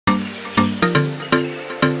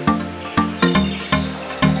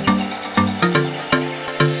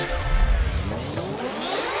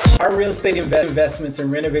real estate investments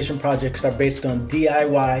and renovation projects are based on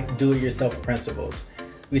DIY, do-it-yourself principles.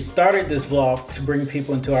 We started this vlog to bring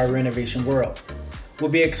people into our renovation world. We'll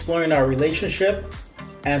be exploring our relationship,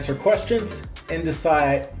 answer questions, and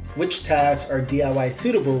decide which tasks are DIY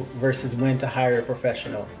suitable versus when to hire a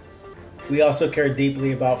professional. We also care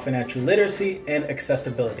deeply about financial literacy and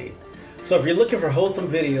accessibility. So if you're looking for wholesome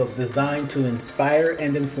videos designed to inspire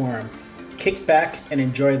and inform, kick back and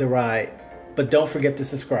enjoy the ride. But don't forget to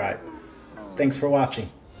subscribe. Thanks for watching.